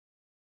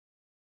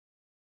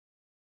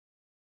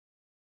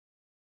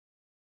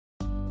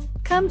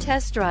Come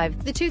test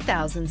drive the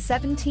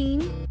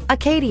 2017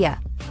 Acadia.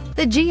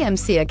 The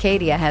GMC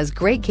Acadia has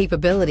great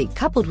capability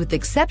coupled with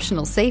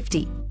exceptional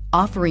safety,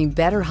 offering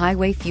better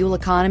highway fuel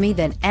economy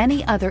than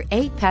any other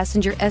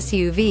 8-passenger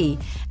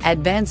SUV,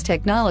 advanced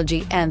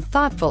technology, and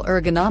thoughtful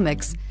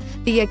ergonomics.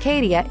 The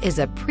Acadia is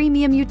a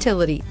premium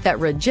utility that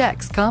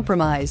rejects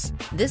compromise.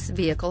 This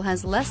vehicle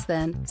has less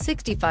than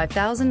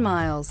 65,000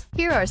 miles.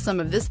 Here are some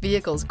of this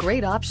vehicle's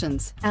great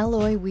options: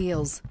 alloy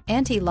wheels,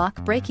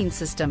 anti-lock braking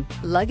system,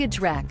 luggage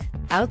rack,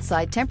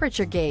 outside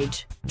temperature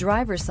gauge,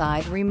 driver's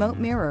side remote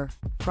mirror,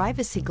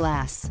 privacy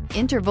glass,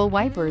 interval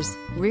wipers,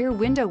 rear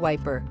window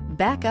wiper,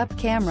 backup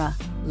camera,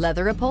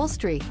 leather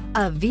upholstery.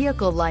 A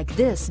vehicle like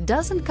this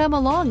doesn't come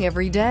along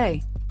every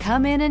day.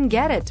 Come in and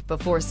get it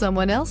before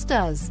someone else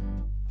does.